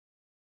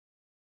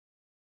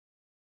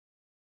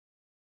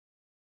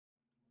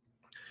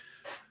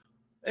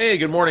Hey,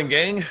 good morning,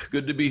 gang.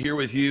 Good to be here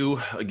with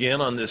you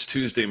again on this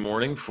Tuesday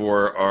morning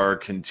for our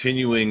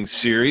continuing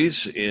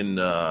series in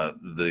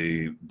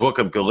the book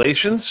of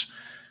Galatians.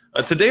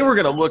 Today, we're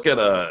going to look at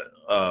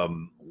a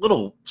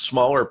little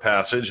smaller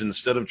passage.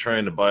 Instead of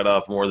trying to bite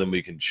off more than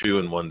we can chew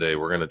in one day,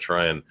 we're going to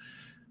try and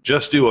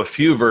just do a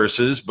few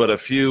verses, but a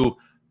few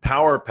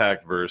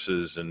power-packed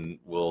verses, and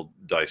we'll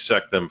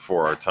dissect them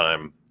for our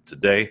time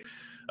today.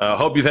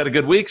 Hope you've had a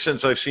good week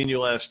since I've seen you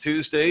last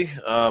Tuesday.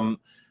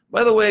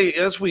 By the way,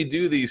 as we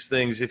do these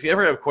things, if you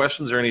ever have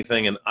questions or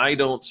anything and I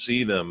don't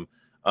see them,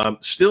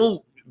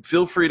 still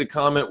feel free to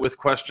comment with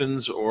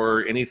questions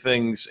or any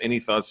thoughts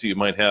that you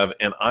might have.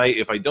 And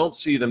if I don't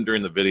see them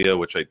during the video,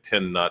 which I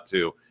tend not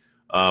to,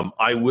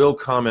 I will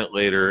comment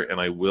later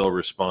and I will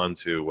respond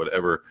to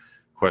whatever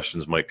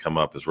questions might come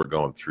up as we're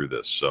going through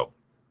this. So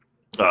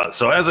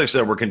as I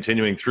said, we're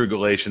continuing through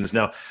Galatians.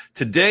 Now,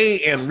 today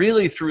and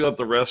really throughout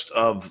the rest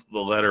of the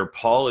letter,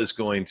 Paul is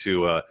going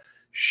to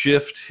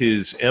shift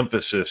his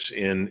emphasis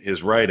in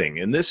his writing.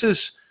 And this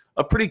is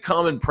a pretty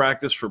common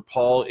practice for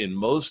Paul in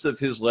most of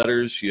his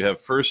letters. You have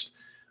first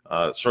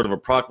sort of a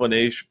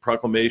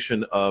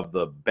proclamation of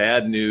the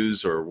bad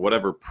news or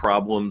whatever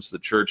problems the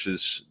church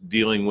is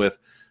dealing with.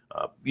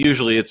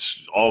 Usually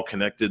it's all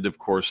connected, of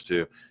course,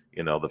 to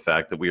the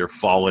fact that we are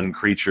fallen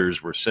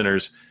creatures, we're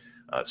sinners.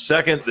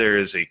 Second, there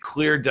is a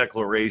clear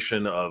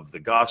declaration of the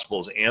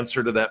gospel's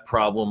answer to that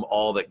problem,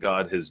 all that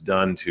God has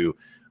done to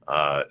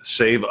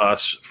save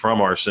us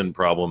from our sin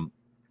problem.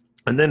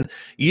 And then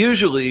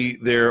usually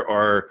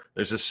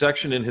there's a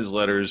section in his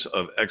letters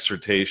of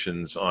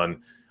exhortations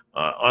on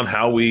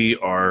how we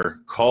are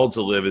called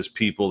to live as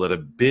people that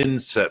have been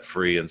set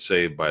free and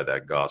saved by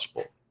that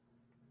gospel.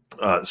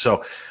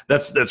 So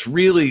that's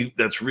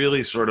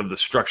really sort of the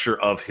structure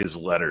of his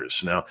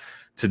letters. Now,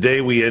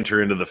 today we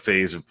enter into the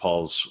phase of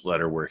Paul's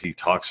letter where he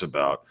talks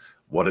about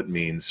what it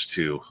means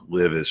to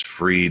live as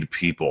freed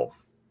people.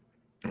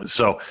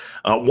 So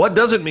what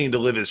does it mean to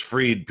live as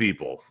freed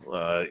people?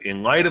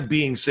 In light of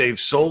being saved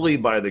solely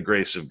by the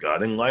grace of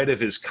God, in light of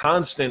his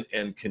constant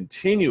and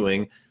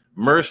continuing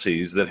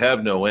mercies that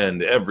have no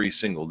end every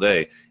single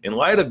day, in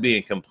light of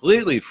being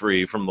completely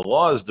free from the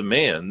law's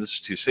demands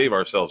to save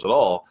ourselves at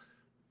all,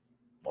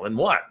 well, then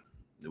what?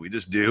 Do we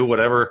just do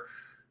whatever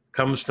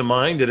comes to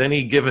mind at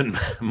any given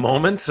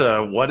moment?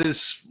 What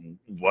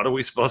are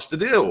we supposed to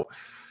do?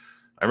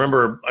 I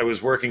remember I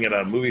was working at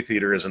a movie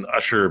theater as an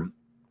usher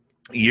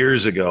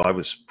years ago. I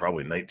was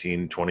probably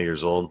 19, 20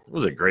 years old. It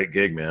was a great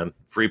gig, man.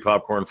 Free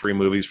popcorn, free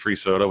movies, free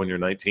soda when you're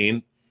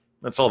 19.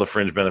 That's all the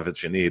fringe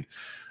benefits you need.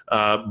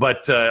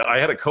 But I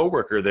had a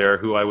coworker there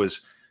who I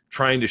was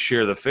trying to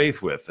share the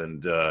faith with,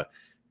 and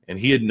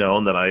he had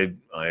known that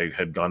I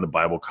had gone to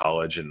Bible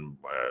college,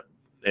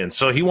 and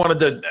so he wanted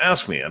to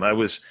ask me, and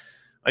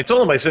I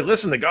told him, I said,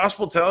 listen, the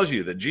gospel tells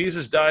you that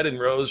Jesus died and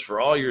rose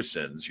for all your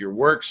sins. Your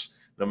works,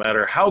 no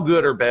matter how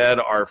good or bad,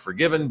 are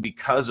forgiven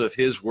because of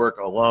his work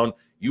alone.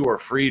 You are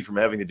freed from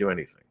having to do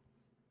anything.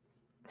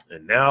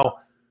 And now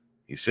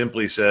he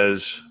simply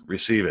says,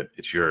 receive it.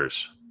 It's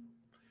yours.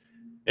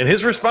 And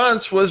his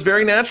response was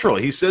very natural.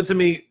 He said to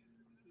me,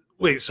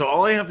 wait, so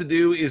all I have to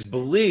do is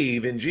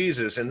believe in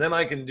Jesus and then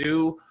I can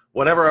do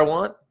whatever I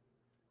want?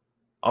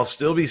 I'll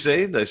still be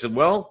saved? I said,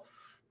 well,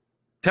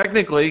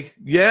 technically,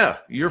 yeah,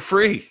 you're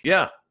free.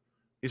 Yeah.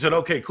 He said,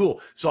 okay,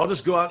 cool. So I'll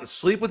just go out and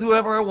sleep with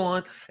whoever I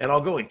want, and I'll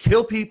go and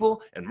kill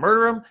people and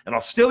murder them, and I'll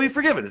still be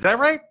forgiven. Is that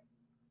right?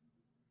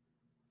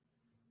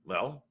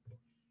 Well,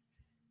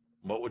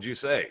 what would you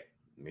say?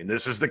 I mean,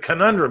 this is the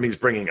conundrum he's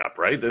bringing up,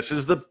 right? This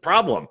is the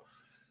problem.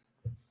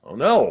 Oh,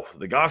 no,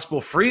 the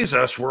gospel frees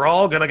us. We're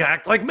all going to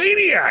act like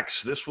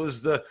maniacs. This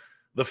was the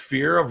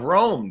fear of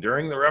Rome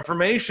during the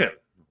Reformation.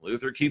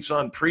 Luther keeps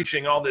on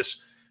preaching all this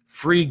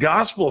free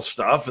gospel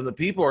stuff, and the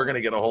people are going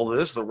to get a hold of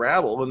this, the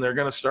rabble, and they're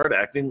going to start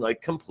acting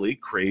like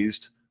complete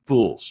crazed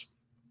fools.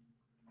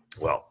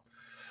 Well,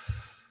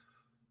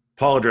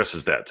 Paul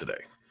addresses that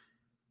today.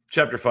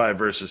 Chapter 5,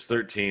 verses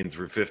 13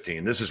 through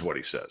 15. This is what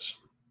he says.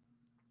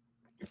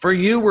 For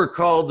you were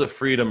called to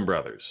freedom,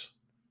 brothers.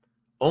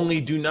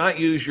 Only do not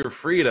use your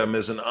freedom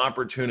as an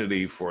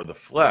opportunity for the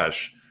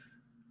flesh,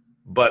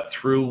 but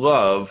through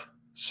love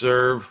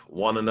serve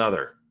one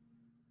another.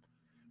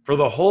 For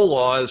the whole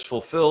law is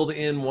fulfilled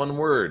in one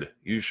word,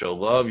 you shall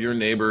love your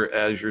neighbor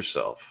as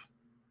yourself.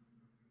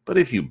 But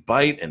if you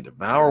bite and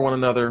devour one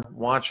another,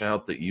 watch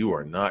out that you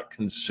are not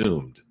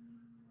consumed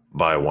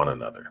by one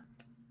another.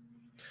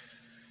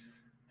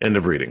 End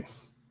of reading.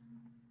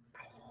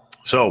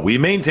 So we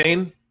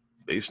maintain,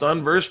 based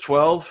on verse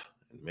 12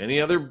 and many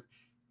other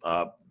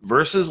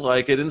verses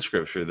like it in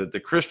Scripture, that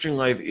the Christian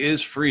life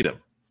is freedom.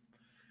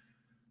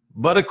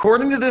 But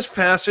according to this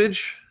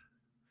passage,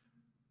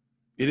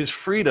 it is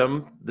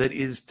freedom that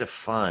is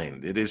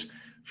defined. It is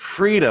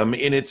freedom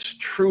in its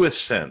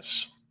truest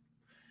sense.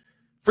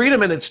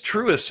 Freedom in its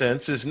truest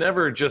sense is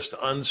never just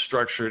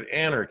unstructured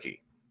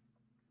anarchy.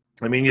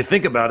 I mean, you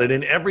think about it,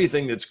 in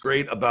everything that's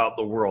great about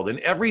the world,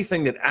 in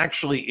everything that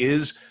actually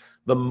is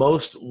the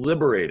most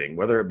liberating,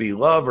 whether it be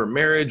love or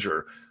marriage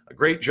or a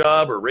great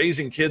job or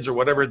raising kids or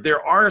whatever.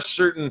 There are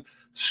certain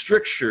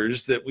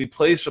strictures that we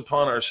place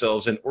upon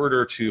ourselves in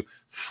order to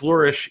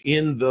flourish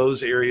in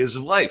those areas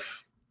of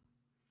life.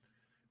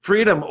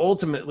 Freedom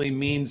ultimately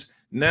means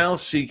now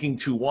seeking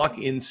to walk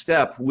in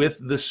step with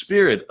the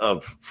spirit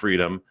of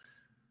freedom.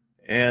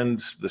 And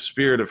the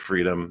spirit of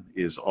freedom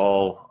is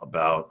all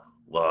about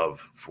love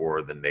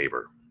for the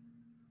neighbor.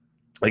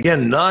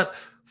 Again, not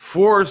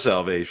for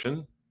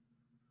salvation,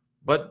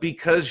 but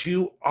because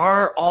you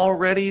are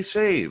already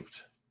saved.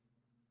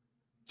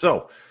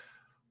 So,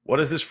 what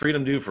does this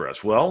freedom do for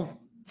us? Well,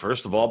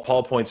 first of all,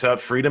 Paul points out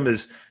freedom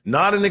is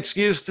not an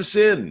excuse to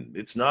sin.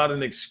 It's not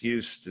an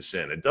excuse to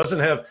sin. It doesn't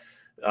have,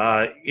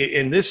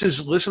 and this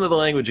is, listen to the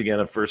language again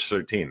of verse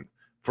 13.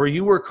 For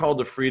you were called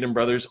to freedom,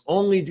 brothers,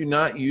 only do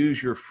not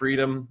use your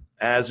freedom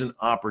as an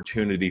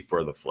opportunity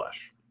for the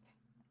flesh.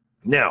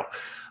 Now,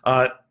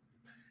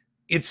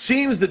 it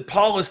seems that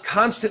Paul is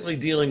constantly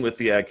dealing with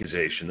the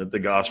accusation that the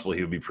gospel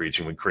he would be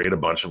preaching would create a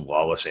bunch of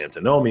lawless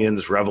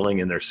antinomians reveling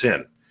in their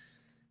sin.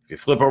 If you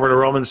flip over to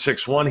Romans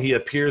 6:1, he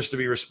appears to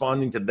be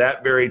responding to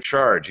that very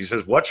charge. He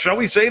says, what shall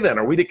we say then?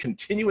 Are we to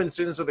continue in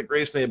sins that the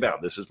grace may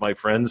abound? This is my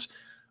friend's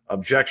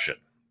objection.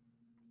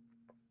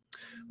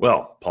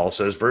 Well, Paul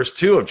says, verse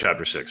 2 of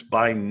chapter 6,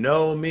 by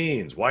no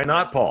means. Why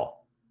not,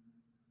 Paul?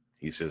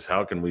 He says,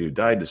 how can we who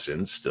died to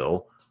sin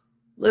still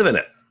live in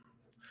it?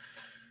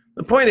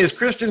 The point is,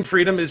 Christian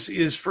freedom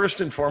is first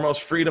and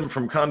foremost freedom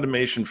from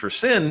condemnation for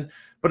sin,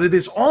 but it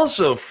is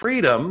also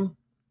freedom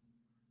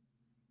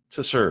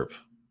to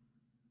serve.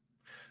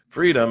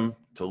 Freedom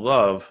to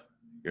love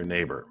your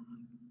neighbor.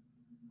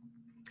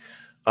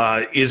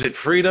 Is it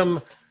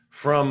freedom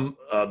from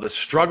the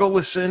struggle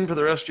with sin for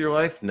the rest of your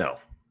life? No.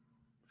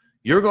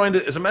 You're going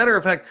to, as a matter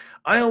of fact,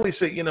 I always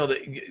say,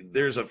 that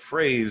there's a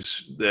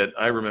phrase that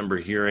I remember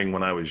hearing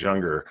when I was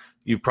younger.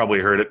 You've probably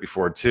heard it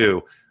before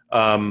too.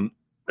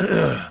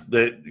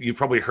 That you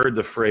probably heard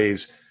the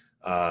phrase,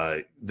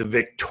 the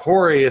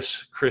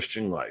victorious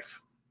Christian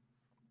life.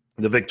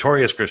 The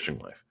victorious Christian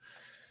life.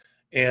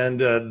 And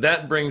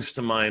that brings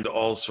to mind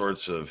all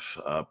sorts of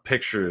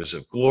pictures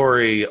of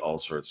glory, all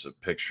sorts of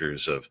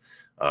pictures of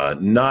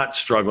not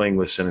struggling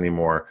with sin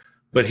anymore.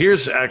 But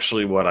here's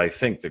actually what I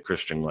think the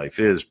Christian life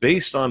is,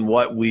 based on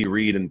what we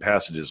read in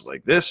passages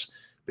like this,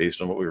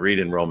 based on what we read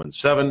in Romans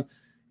 7.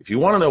 If you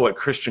want to know what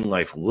Christian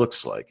life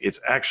looks like,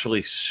 it's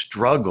actually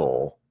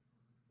struggle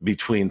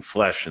between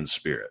flesh and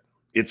spirit.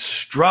 It's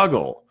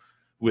struggle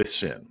with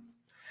sin.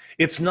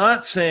 It's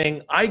not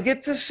saying, I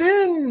get to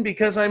sin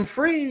because I'm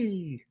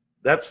free.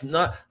 That's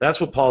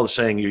what Paul is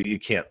saying you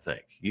can't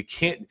think. You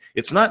can't,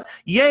 it's not,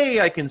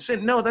 yay, I can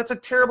sin. No, that's a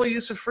terrible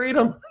use of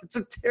freedom. It's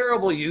a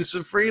terrible use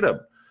of freedom.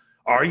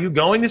 Are you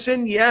going to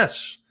sin?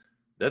 Yes,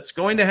 that's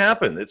going to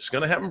happen. It's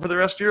going to happen for the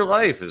rest of your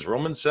life, as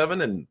Romans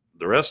 7 and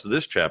the rest of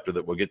this chapter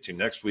that we'll get to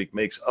next week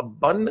makes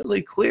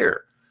abundantly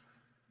clear.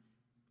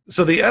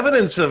 So the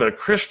evidence of a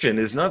Christian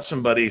is not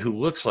somebody who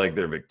looks like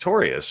they're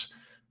victorious.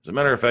 As a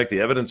matter of fact,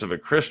 the evidence of a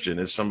Christian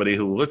is somebody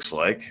who looks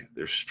like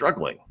they're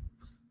struggling.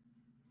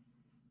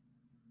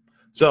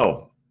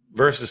 So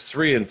verses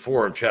 3 and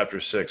 4 of chapter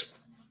 6,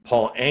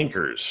 Paul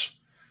anchors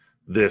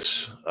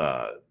this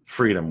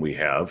freedom we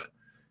have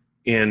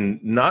in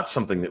not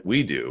something that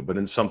we do, but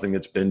in something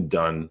that's been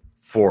done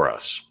for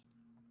us.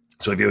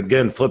 So if you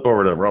again flip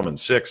over to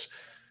Romans 6,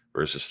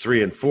 verses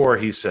 3 and 4,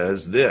 he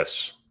says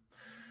this,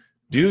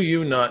 do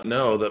you not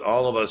know that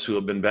all of us who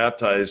have been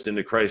baptized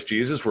into Christ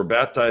Jesus were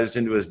baptized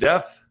into his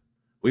death?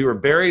 We were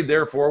buried,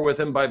 therefore, with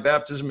him by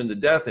baptism into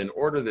death, in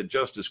order that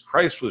just as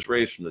Christ was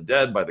raised from the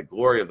dead by the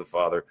glory of the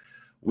Father,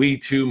 we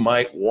too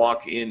might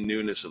walk in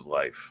newness of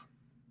life.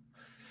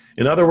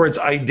 In other words,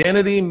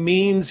 identity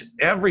means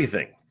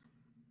everything.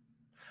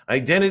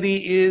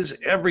 Identity is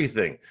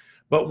everything.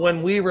 But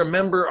when we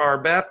remember our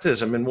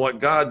baptism and what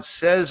God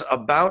says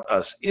about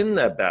us in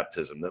that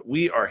baptism, that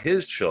we are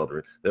his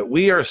children, that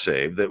we are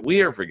saved, that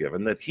we are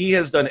forgiven, that he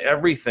has done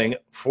everything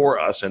for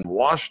us and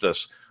washed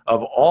us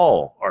of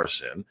all our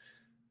sin,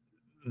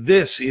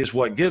 this is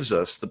what gives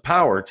us the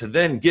power to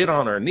then get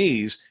on our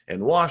knees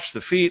and wash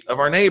the feet of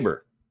our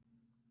neighbor.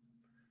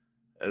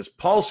 As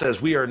Paul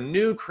says, we are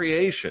new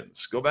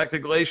creations. Go back to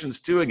Galatians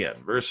 2 again,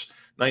 verse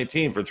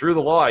 19. For through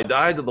the law I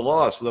died to the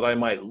law so that I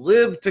might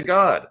live to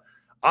God.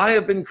 I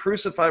have been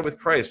crucified with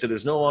Christ. It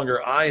is no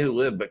longer I who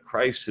live, but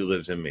Christ who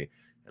lives in me.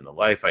 And the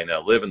life I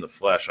now live in the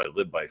flesh, I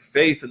live by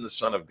faith in the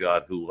Son of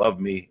God who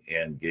loved me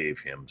and gave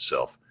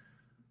himself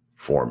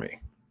for me.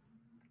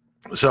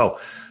 So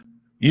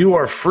you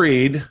are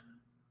freed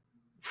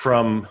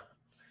from,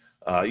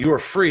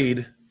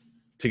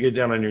 to get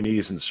down on your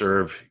knees and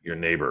serve your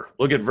neighbor.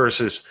 Look at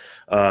verses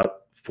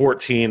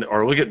 14,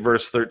 or look at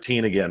verse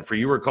 13 again. For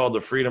you were called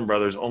to freedom,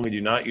 brothers, only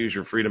do not use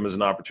your freedom as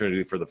an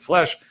opportunity for the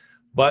flesh,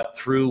 but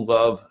through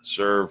love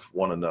serve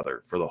one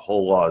another. For the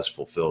whole law is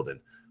fulfilled in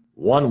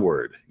one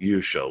word,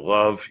 you shall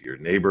love your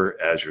neighbor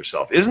as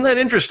yourself. Isn't that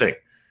interesting?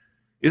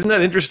 Isn't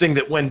that interesting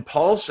that when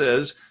Paul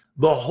says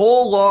the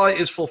whole law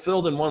is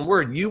fulfilled in one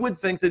word, you would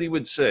think that he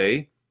would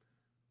say,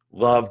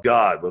 love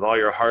God with all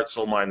your heart,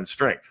 soul, mind, and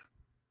strength.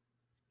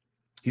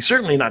 He's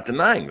certainly not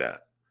denying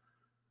that.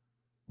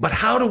 But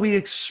how do we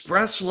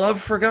express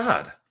love for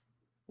God?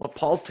 Well,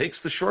 Paul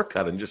takes the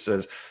shortcut and just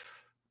says,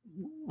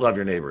 love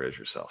your neighbor as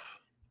yourself.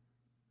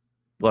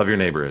 Love your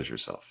neighbor as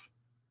yourself.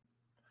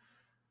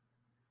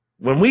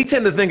 When we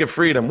tend to think of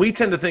freedom, we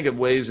tend to think of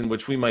ways in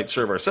which we might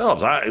serve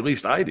ourselves. At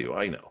least I do,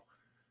 I know.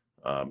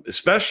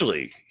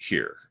 Especially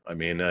here. I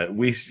mean,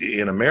 we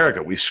in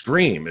America, we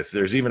scream if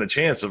there's even a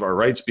chance of our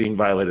rights being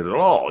violated at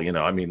all. You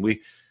know, I mean,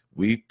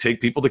 we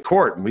take people to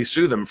court and we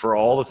sue them for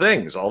all the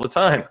things all the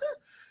time.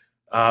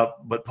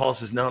 But Paul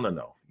says,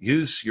 no.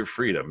 Use your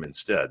freedom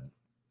instead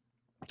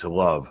to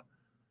love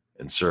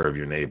and serve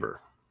your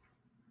neighbor.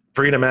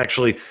 Freedom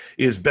actually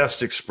is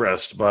best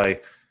expressed by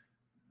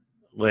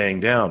laying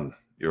down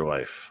your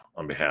life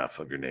on behalf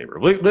of your neighbor.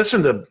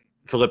 Listen to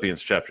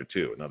Philippians chapter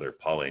 2, another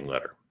Pauline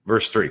letter.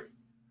 Verse 3.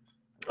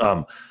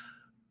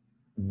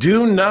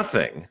 Do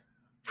nothing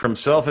from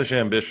selfish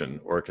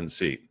ambition or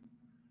conceit,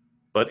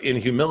 but in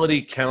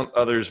humility count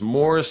others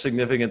more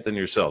significant than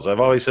yourselves. I've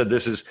always said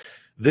this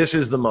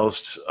is the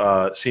most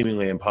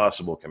seemingly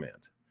impossible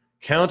command.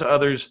 Count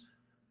others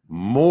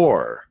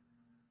more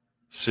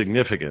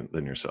significant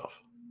than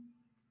yourself.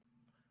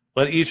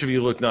 Let each of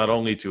you look not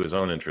only to his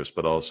own interests,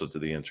 but also to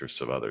the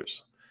interests of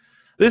others.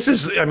 This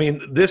is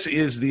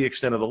the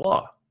extent of the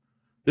law.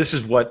 This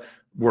is what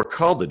we're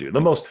called to do.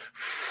 The most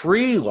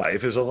free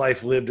life is a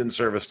life lived in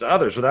service to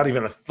others without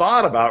even a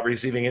thought about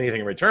receiving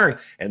anything in return.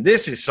 And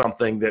this is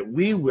something that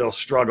we will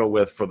struggle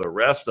with for the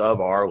rest of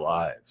our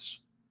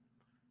lives.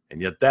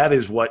 And yet that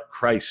is what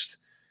Christ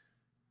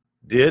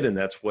did, and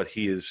that's what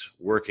he is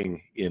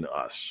working in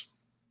us.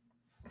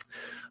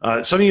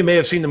 Some of you may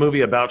have seen the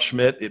movie About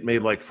Schmidt. It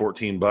made like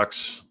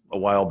 $14 a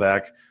while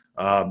back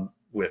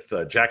with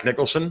Jack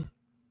Nicholson.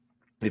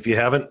 If you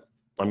haven't,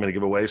 I'm going to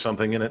give away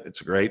something in it.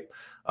 It's great.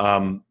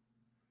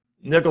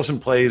 Nicholson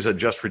plays a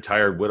just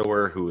retired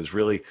widower who is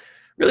really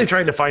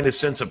trying to find a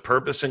sense of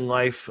purpose in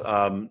life.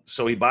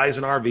 So he buys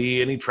an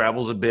RV and he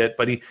travels a bit,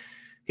 but he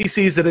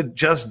sees that it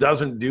just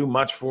doesn't do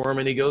much for him,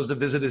 and he goes to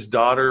visit his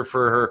daughter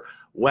for her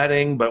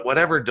wedding, but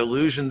whatever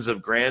delusions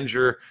of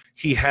grandeur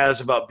he has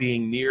about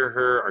being near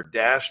her are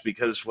dashed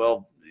because,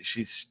 well,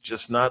 she's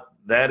just not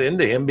that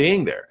into him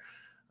being there.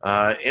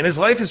 And his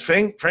life is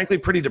frankly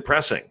pretty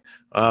depressing.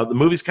 The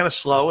movie's kind of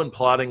slow and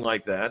plotting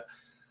like that.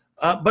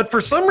 But for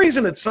some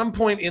reason, at some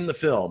point in the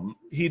film,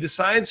 he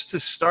decides to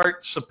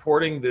start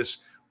supporting this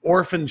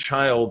orphan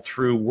child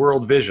through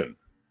World Vision.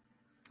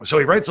 So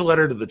he writes a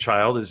letter to the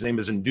child, his name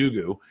is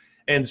Ndugu,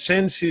 and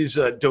sends his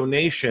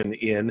donation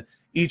in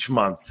each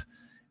month.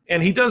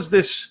 And he does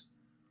this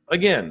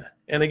again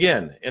and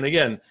again and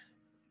again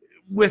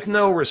with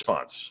no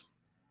response.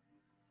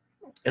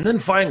 And then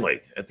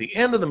finally, at the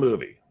end of the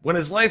movie, when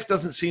his life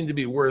doesn't seem to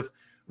be worth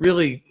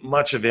really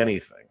much of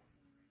anything,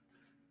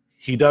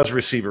 he does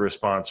receive a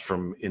response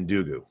from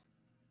Ndugu.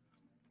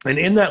 And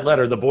in that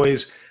letter, the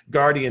boy's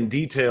guardian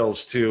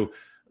details to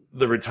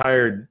the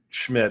retired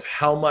Schmidt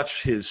how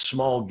much his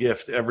small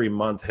gift every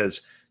month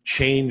has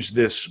changed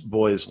this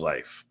boy's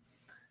life.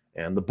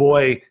 And the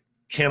boy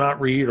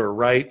cannot read or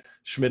write,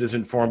 Schmidt is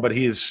informed, but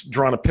he has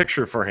drawn a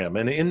picture for him.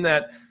 And in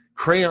that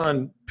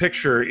crayon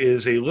picture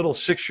is a little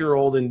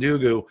 6-year-old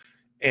Ndugu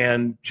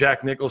and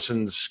Jack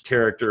Nicholson's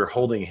character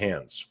holding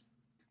hands.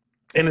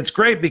 And it's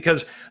great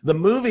because the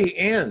movie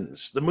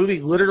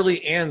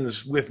literally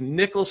ends with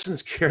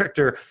Nicholson's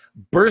character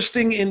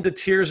bursting into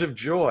tears of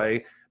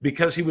joy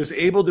because he was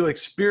able to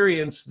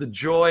experience the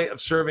joy of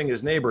serving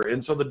his neighbor.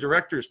 And so the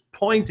director's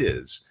point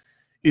is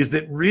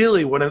that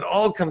really, when it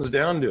all comes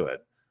down to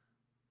it,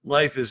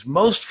 life is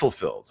most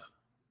fulfilled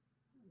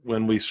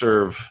when we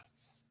serve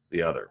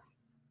the other.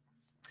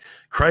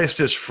 Christ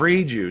has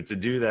freed you to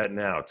do that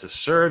now, to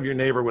serve your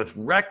neighbor with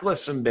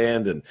reckless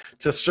abandon,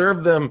 to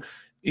serve them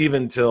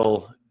even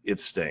till it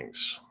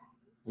stings,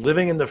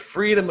 living in the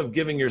freedom of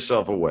giving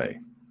yourself away.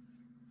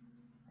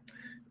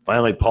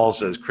 Finally, Paul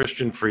says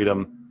Christian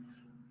freedom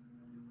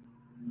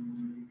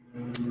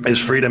is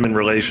freedom in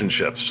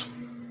relationships.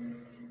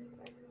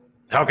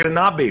 How can it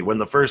not be when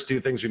the first two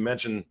things we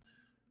mentioned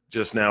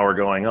just now are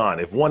going on?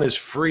 If one is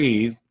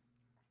free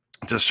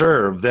to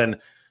serve, then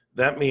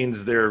that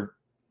means they're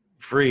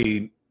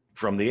free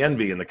from the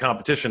envy and the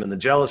competition and the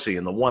jealousy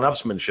and the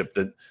one-upsmanship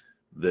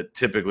that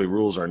typically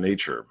rules our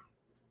nature.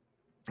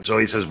 So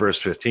he says,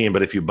 verse 15,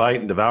 but if you bite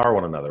and devour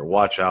one another,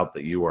 watch out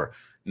that you are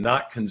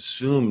not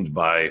consumed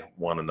by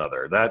one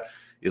another. That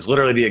is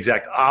literally the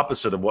exact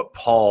opposite of what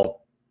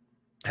Paul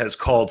has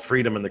called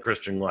freedom in the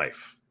Christian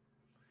life.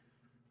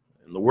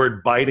 And the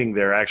word biting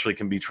there actually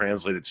can be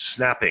translated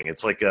snapping.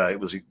 It's like it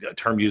was a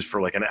term used for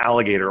like an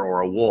alligator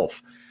or a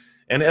wolf.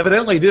 And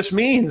evidently this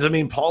means,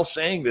 Paul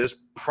saying this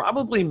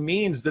probably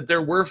means that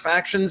there were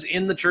factions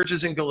in the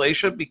churches in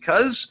Galatia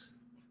because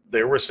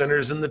there were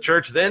sinners in the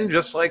church then,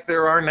 just like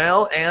there are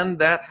now, and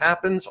that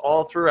happens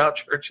all throughout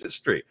church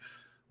history.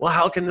 Well,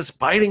 how can this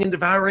biting and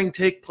devouring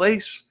take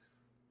place?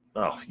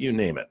 Oh, you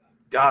name it.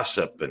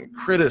 gossip and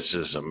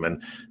criticism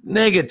and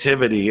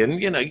negativity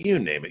and, you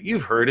name it.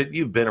 You've heard it.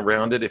 You've been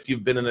around it. If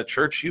you've been in a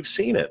church, you've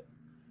seen it.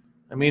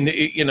 I mean,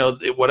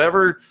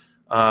 whatever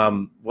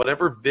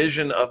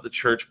vision of the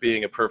church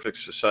being a perfect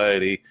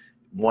society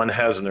one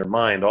has in their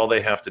mind, all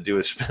they have to do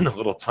is spend a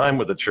little time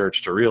with the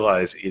church to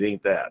realize it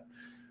ain't that.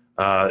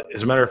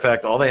 As a matter of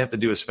fact, all they have to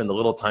do is spend a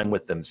little time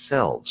with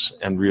themselves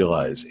and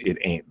realize it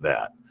ain't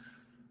that.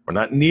 We're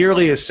not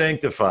nearly as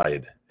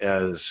sanctified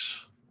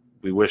as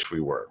we wish we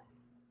were.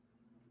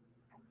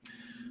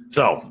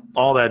 So,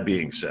 all that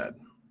being said,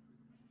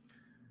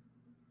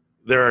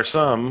 there are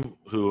some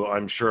who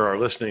I'm sure are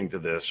listening to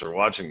this or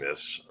watching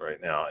this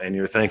right now, and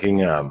you're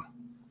thinking, I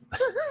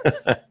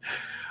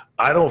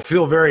don't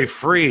feel very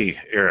free,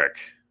 Erick.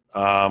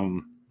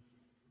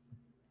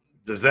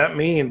 Does that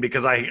mean,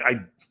 because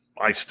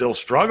I still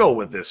struggle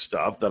with this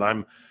stuff, that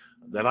I'm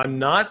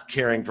not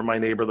caring for my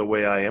neighbor the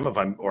way I am,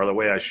 or the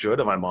way I should,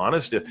 if I'm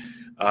honest?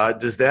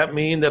 Does that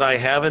mean that I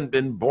haven't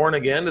been born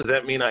again? Does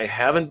that mean I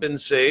haven't been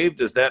saved?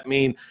 Does that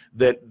mean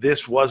that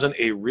this wasn't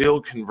a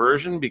real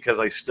conversion because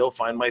I still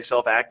find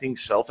myself acting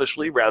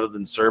selfishly rather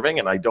than serving,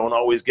 and I don't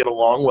always get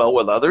along well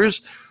with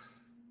others?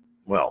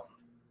 Well,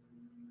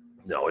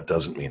 no, it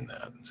doesn't mean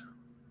that.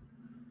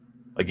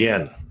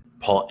 Again,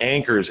 Paul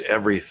anchors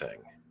everything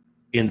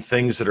in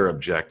things that are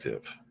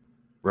objective.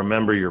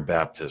 Remember your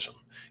baptism.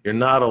 You're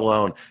not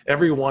alone.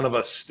 Every one of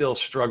us still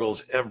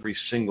struggles every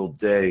single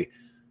day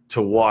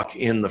to walk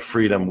in the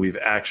freedom we've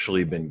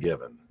actually been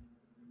given.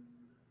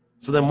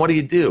 So then what do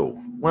you do?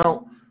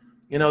 Well,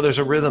 there's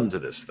a rhythm to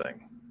this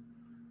thing.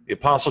 The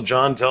Apostle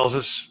John tells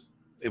us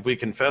if we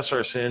confess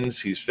our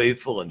sins, he's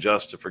faithful and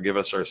just to forgive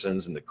us our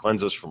sins and to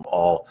cleanse us from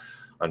all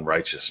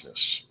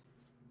unrighteousness.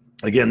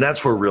 Again,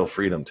 that's where real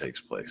freedom takes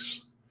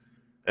place.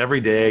 Every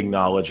day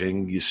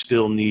acknowledging you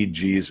still need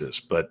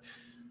Jesus,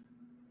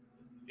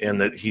 and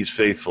that he's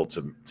faithful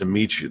to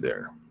meet you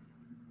there.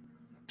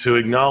 To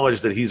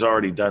acknowledge that he's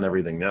already done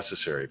everything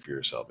necessary for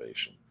your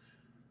salvation.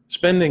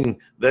 Spending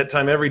that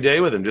time every day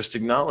with him, just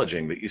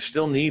acknowledging that you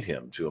still need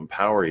him to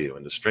empower you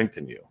and to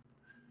strengthen you.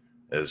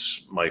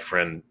 As my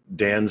friend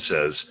Dan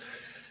says,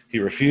 he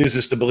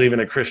refuses to believe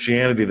in a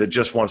Christianity that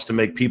just wants to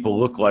make people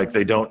look like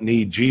they don't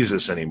need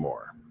Jesus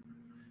anymore.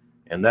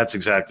 And that's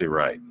exactly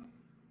right.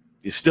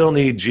 You still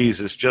need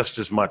Jesus just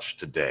as much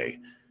today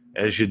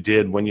as you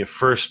did when you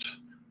first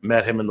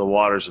met him in the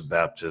waters of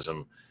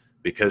baptism,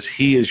 because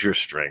he is your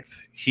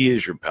strength, he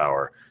is your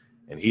power,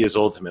 and he is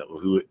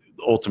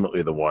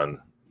ultimately the one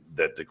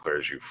that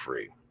declares you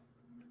free.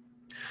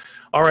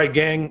 All right,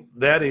 gang,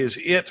 that is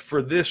it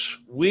for this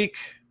week.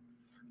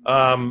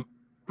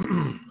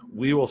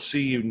 We will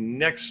see you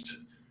next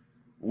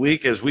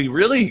week as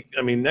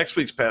next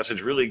week's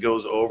passage really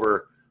goes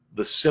over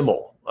the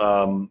simul,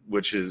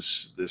 which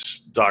is this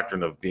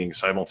doctrine of being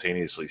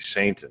simultaneously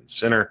saint and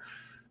sinner,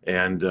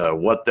 and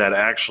what that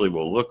actually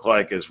will look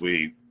like as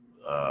we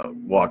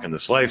walk in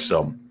this life.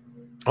 So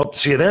hope to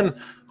see you then.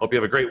 Hope you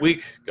have a great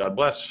week. God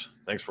bless.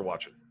 Thanks for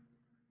watching.